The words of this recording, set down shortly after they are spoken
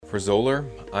For Zoller,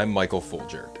 I'm Michael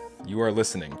Folger. You are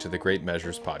listening to the Great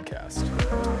Measures Podcast.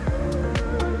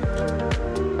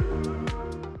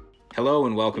 Hello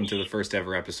and welcome to the first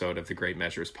ever episode of the Great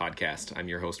Measures Podcast. I'm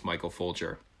your host, Michael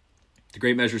Folger. The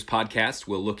Great Measures Podcast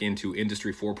will look into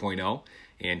Industry 4.0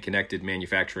 and connected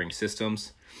manufacturing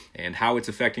systems and how it's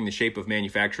affecting the shape of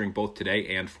manufacturing both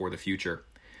today and for the future.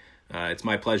 It's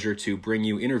my pleasure to bring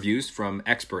you interviews from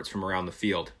experts from around the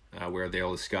field where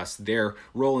they'll discuss their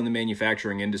role in the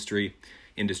manufacturing industry,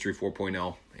 Industry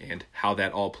 4.0, and how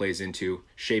that all plays into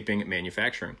shaping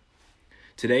manufacturing.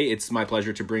 Today, it's my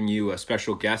pleasure to bring you a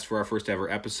special guest for our first ever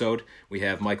episode. We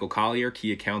have Michael Colyer,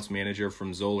 Key Accounts Manager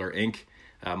from Zoller Inc.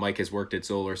 Mike has worked at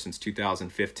Zoller since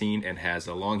 2015 and has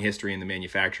a long history in the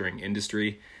manufacturing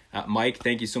industry. Mike,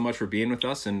 thank you so much for being with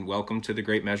us and welcome to the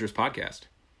Great Measures Podcast.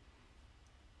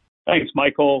 Thanks,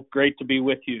 Michael. Great to be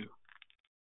with you.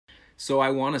 So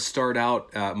I want to start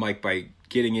out, Mike, by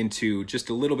getting into just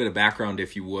a little bit of background,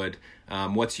 if you would.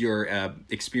 What's your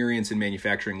experience in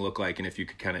manufacturing look like? And if you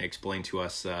could kind of explain to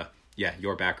us,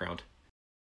 your background.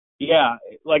 Yeah,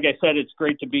 like I said, it's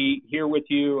great to be here with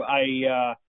you.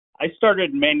 I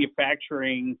started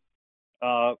manufacturing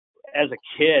as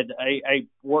a kid. I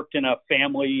worked in a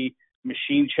family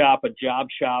machine shop, a job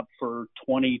shop for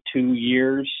 22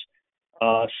 years.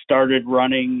 Started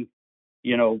running,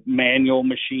 manual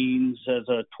machines as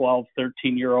a 12,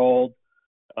 13-year-old.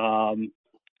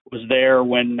 Was there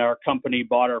when our company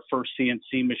bought our first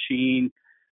CNC machine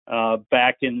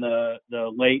back in the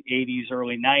late 80s,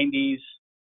 early 90s,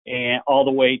 and all the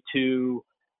way to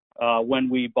when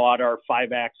we bought our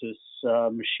 5-axis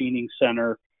machining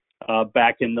center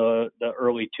back in the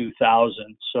early 2000s.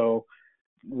 So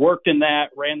worked in that,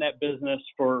 ran that business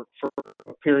for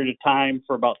a period of time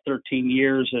for about 13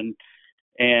 years.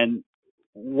 And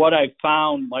what I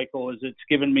found, Michael, is it's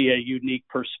given me a unique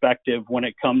perspective when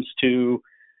it comes to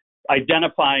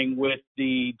identifying with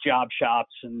the job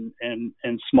shops and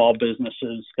small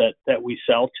businesses that we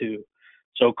sell to.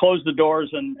 So closed the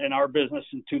doors in our business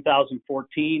in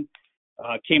 2014,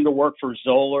 came to work for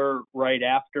Zoller right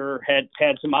after, had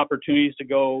some opportunities to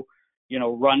go,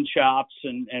 run shops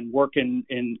and work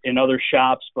in other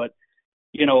shops. But,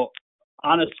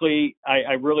 honestly,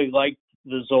 I really liked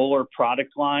the Zoller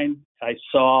product line. I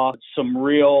saw some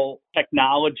real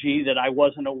technology that I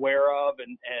wasn't aware of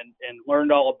and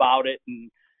learned all about it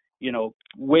and,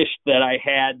 wished that I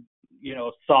had,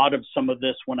 thought of some of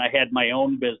this when I had my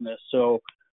own business. So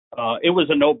it was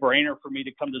a no-brainer for me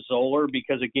to come to Zoller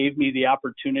because it gave me the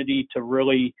opportunity to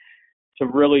really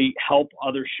help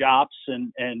other shops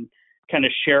and kind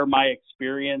of share my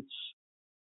experience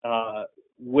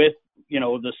with,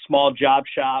 the small job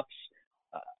shops.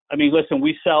 Listen,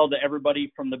 we sell to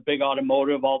everybody from the big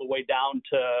automotive all the way down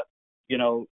to,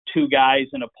 two guys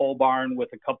in a pole barn with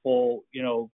a couple,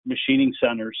 machining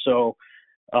centers. So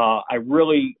I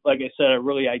really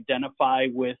identify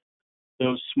with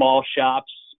those small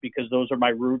shops because those are my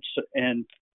roots. And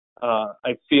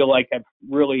I feel like I've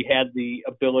really had the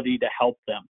ability to help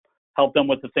them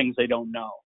with the things they don't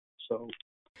know. So,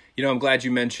 I'm glad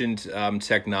you mentioned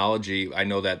technology. I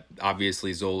know that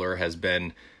obviously Zoller has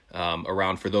been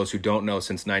around, for those who don't know,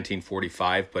 since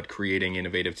 1945, but creating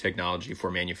innovative technology for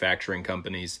manufacturing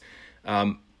companies.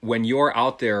 When you're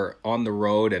out there on the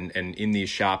road and in these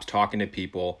shops talking to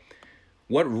people,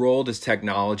 what role does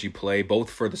technology play both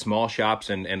for the small shops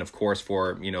and of course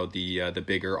for the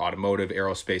bigger automotive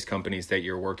aerospace companies that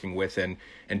you're working with, and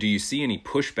do you see any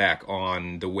pushback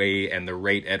on the way and the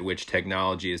rate at which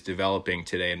technology is developing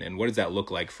today, and what does that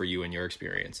look like for you in your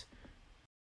experience?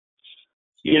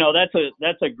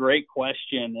 That's a great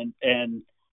question, and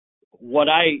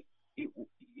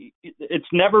it's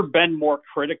never been more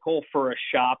critical for a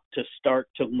shop to start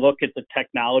to look at the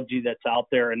technology that's out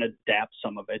there and adapt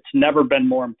some of it. It's never been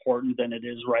more important than it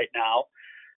is right now.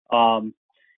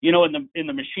 In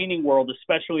the machining world,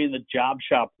 especially in the job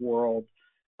shop world,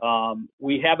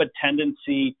 we have a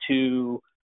tendency to,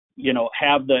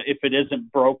 have the if it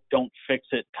isn't broke, don't fix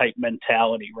it type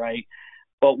mentality, right?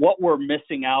 But what we're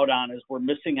missing out on is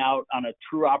a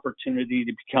true opportunity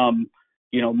to become,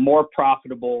 more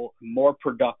profitable, more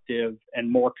productive, and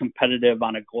more competitive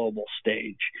on a global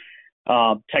stage.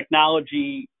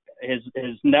 Technology has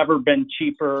never been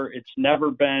cheaper. It's never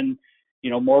been,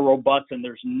 more robust, and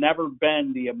there's never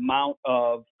been the amount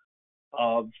of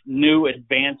new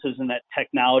advances in that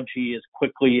technology as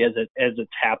quickly as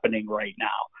it's happening right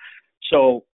now.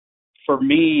 So for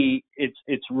me,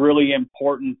 it's really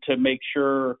important to make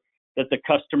sure that the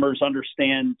customers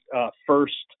understand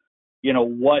first,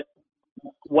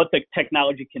 what the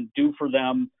technology can do for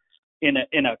them in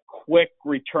a quick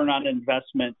return on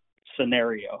investment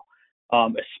scenario.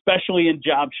 especially in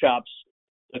job shops.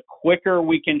 The quicker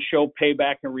we can show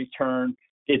payback and return,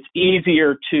 it's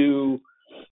easier to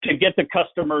get the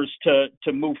customers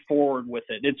to move forward with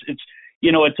it.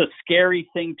 It's a scary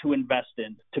thing to invest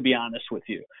in, to be honest with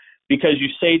you, because you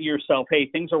say to yourself, hey,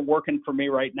 things are working for me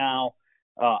right now.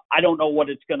 I don't know what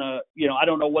it's gonna, I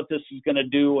don't know what this is gonna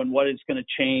do and what it's gonna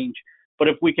change. But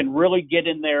if we can really get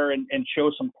in there and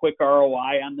show some quick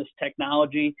ROI on this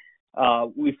technology,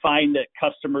 we find that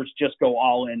customers just go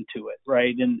all into it,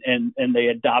 right? And they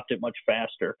adopt it much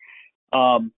faster.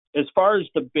 As far as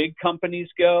the big companies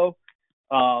go,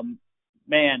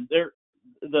 man,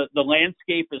 the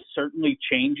landscape is certainly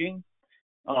changing.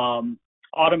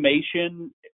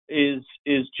 Automation is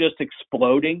just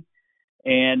exploding,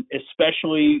 and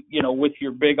especially with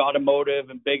your big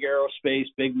automotive and big aerospace,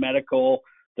 big medical,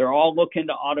 they're all looking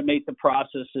to automate the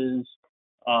processes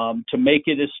to make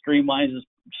it as streamlined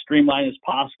as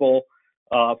possible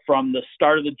from the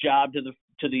start of the job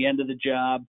to the end of the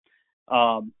job.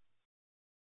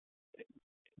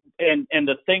 And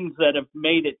the things that have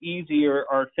made it easier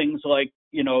are things like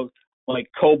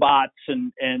cobots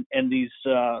and these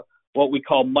what we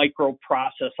call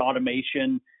microprocess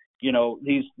automation.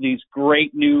 These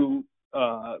great new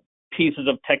pieces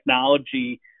of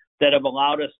technology that have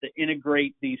allowed us to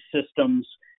integrate these systems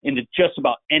into just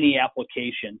about any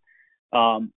application.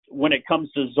 When it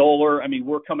comes to Zoller, I mean,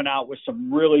 we're coming out with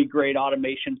some really great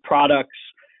automation products,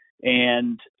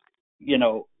 and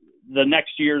the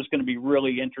next year is going to be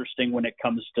really interesting when it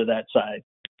comes to that side.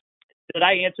 Did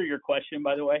I answer your question,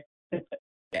 by the way?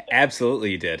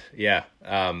 Absolutely, you did. Yeah.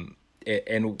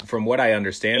 And from what I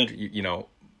understand,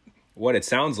 what it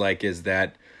sounds like is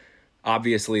that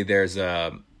obviously there's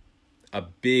a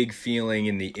big feeling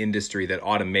in the industry that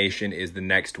automation is the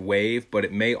next wave, but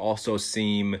it may also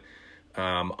seem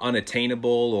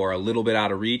unattainable or a little bit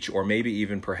out of reach, or maybe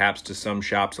even perhaps to some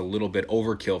shops a little bit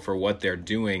overkill for what they're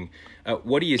doing.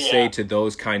 What do you say to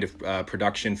those kind of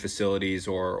production facilities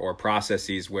or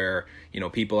processes where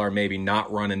people are maybe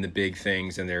not running the big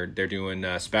things and they're doing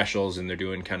specials and they're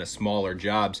doing kind of smaller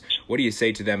jobs? What do you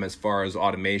say to them as far as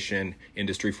automation,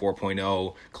 Industry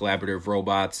 4.0, collaborative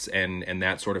robots, and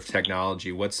that sort of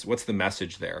technology? What's the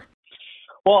message there?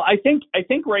 Well, I think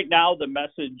right now the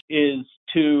message is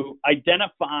to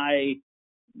identify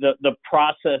the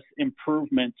process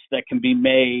improvements that can be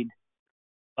made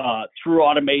through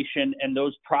automation, and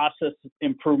those process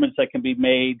improvements that can be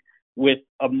made with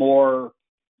a more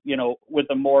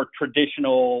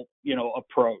traditional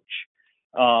approach.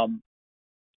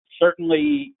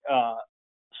 Certainly,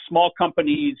 small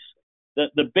companies.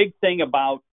 The big thing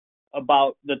about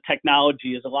the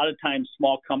technology is a lot of times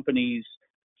small companies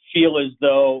feel as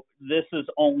though this is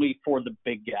only for the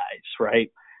big guys,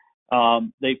 right?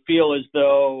 They feel as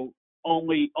though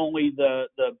only the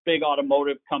big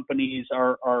automotive companies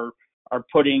are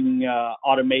putting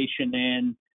automation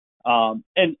in,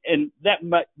 and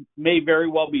that may very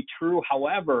well be true.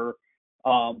 However,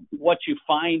 what you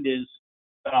find is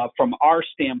from our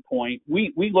standpoint,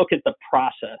 we look at the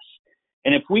process,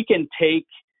 and if we can take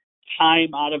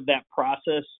time out of that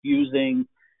process using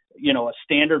a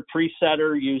standard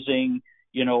presetter, using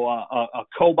a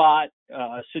cobot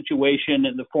situation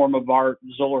in the form of our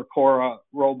Zoller Cora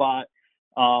robot,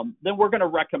 then we're going to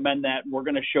recommend that, and we're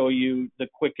going to show you the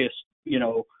quickest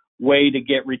way to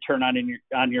get return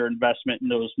on your investment in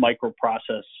those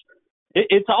microprocess.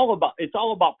 It's all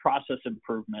about process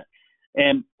improvement.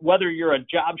 And whether you're a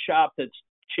job shop that's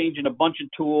changing a bunch of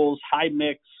tools, high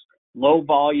mix, low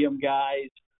volume guys,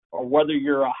 or whether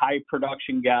you're a high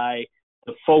production guy,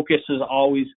 the focus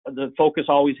always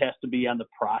has to be on the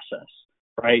process,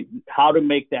 right? How to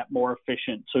make that more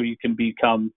efficient so you can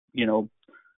become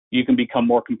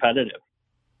more competitive.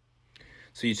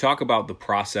 So you talk about the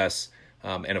process,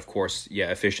 and of course,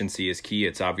 efficiency is key.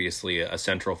 It's obviously a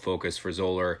central focus for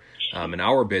Zoller in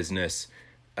our business.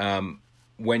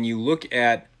 When you look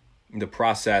at the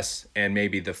process and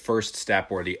maybe the first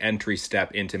step or the entry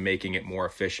step into making it more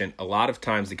efficient, a lot of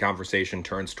times the conversation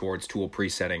turns towards tool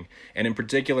presetting, and in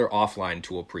particular offline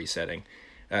tool presetting.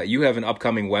 You have an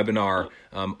upcoming webinar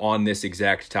on this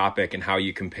exact topic and how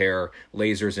you compare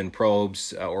lasers and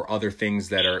probes or other things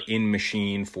that are in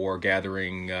machine for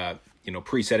gathering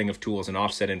presetting of tools and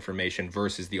offset information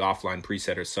versus the offline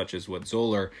presetters such as what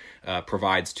Zoller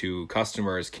provides to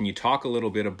customers. Can you talk a little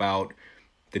bit about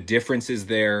the differences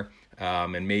there,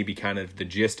 and maybe kind of the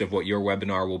gist of what your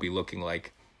webinar will be looking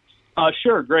like?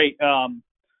 Sure, great.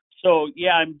 So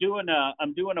I'm doing a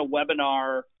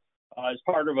webinar as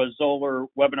part of a Zoller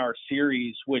webinar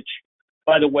series. Which,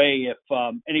 by the way, if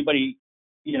anybody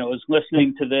is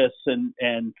listening to this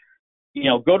and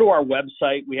go to our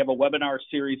website. We have a webinar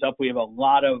series up. We have a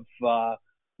lot of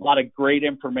great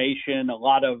information, a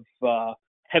lot of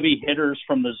heavy hitters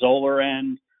from the Zoller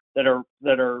end that are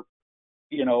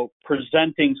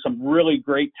presenting some really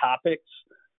great topics.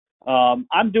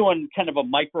 I'm doing kind of a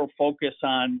micro focus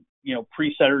on,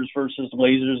 presetters versus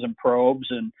lasers and probes.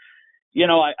 And,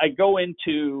 I go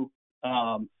into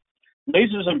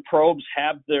lasers and probes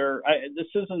have this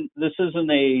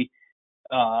isn't a,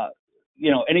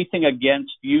 anything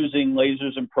against using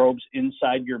lasers and probes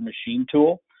inside your machine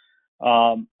tool.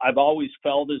 I've always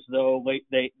felt as though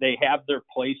they have their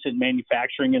place in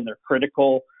manufacturing and they're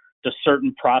critical to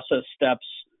certain process steps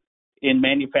in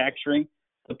manufacturing.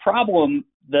 The problem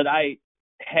that I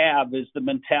have is the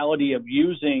mentality of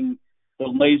using the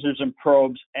lasers and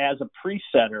probes as a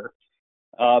presetter,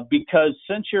 because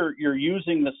since you're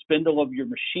using the spindle of your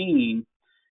machine,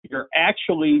 you're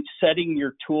actually setting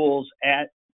your tools at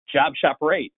job shop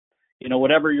rate.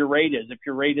 Whatever your rate is. If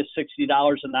your rate is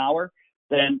 $60 an hour,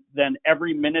 then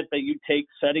every minute that you take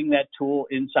setting that tool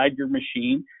inside your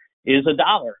machine is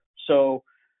 $1. So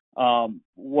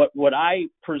what I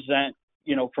present,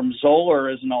 from Zoller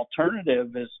as an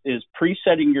alternative is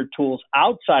presetting your tools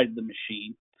outside the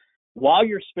machine while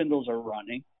your spindles are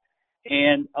running,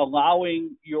 and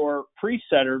allowing your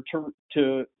presetter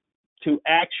to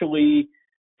actually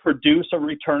produce a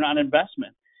return on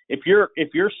investment. If you're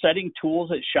setting tools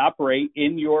at shop rate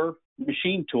in your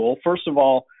machine tool, first of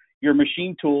all, your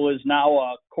machine tool is now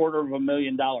a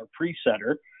 $250,000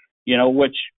 presetter,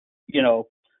 which,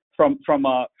 from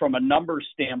a numbers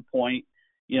standpoint,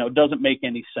 doesn't make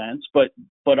any sense, but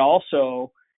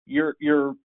also you're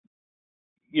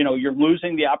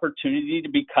losing the opportunity to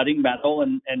be cutting metal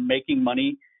and making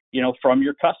money, from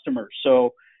your customers.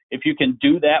 So if you can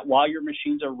do that while your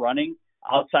machines are running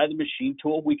outside the machine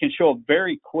tool, we can show a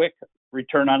very quick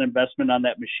return on investment on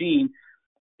that machine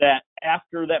that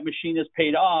after that machine is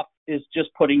paid off is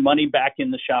just putting money back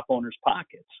in the shop owner's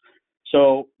pockets.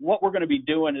 So what we're going to be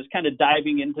doing is kind of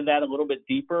diving into that a little bit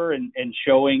deeper and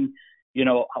showing,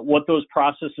 what those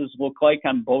processes look like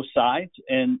on both sides,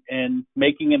 and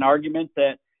making an argument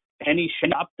that any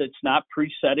shop that's not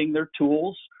presetting their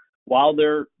tools while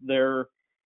their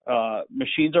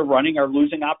machines are running are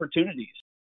losing opportunities.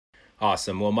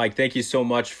 Awesome. Well, Mike, thank you so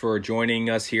much for joining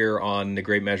us here on the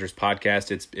Great Measures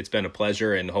podcast. It's been a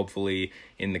pleasure, and hopefully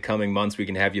in the coming months we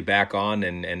can have you back on,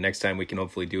 and next time we can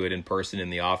hopefully do it in person in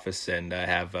the office and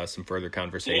have some further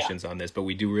conversations on this. But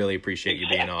we do really appreciate you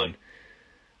being on.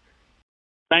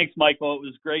 Thanks, Michael. It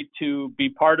was great to be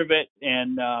part of it,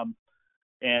 and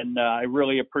I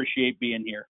really appreciate being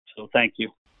here. So thank you.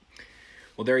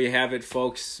 Well, there you have it,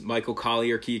 folks. Michael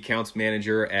Colyer, Key Accounts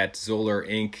Manager at Zoller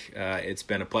Inc. It's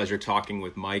been a pleasure talking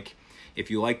with Mike. If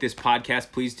you like this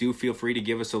podcast, please do feel free to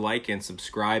give us a like and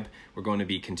subscribe. We're going to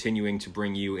be continuing to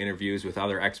bring you interviews with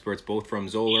other experts, both from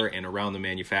Zoller and around the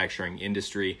manufacturing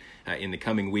industry in the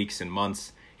coming weeks and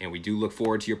months. And we do look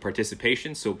forward to your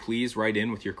participation, so please write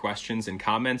in with your questions and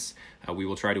comments. We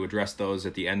will try to address those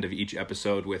at the end of each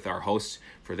episode with our host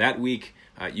for that week.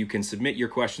 You can submit your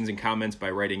questions and comments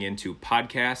by writing into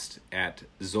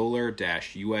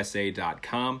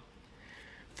podcast@zoller-usa.com.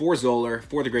 For Zoller,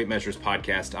 for the Great Measures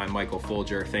podcast, I'm Michael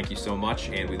Folger. Thank you so much,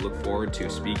 and we look forward to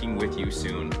speaking with you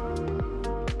soon.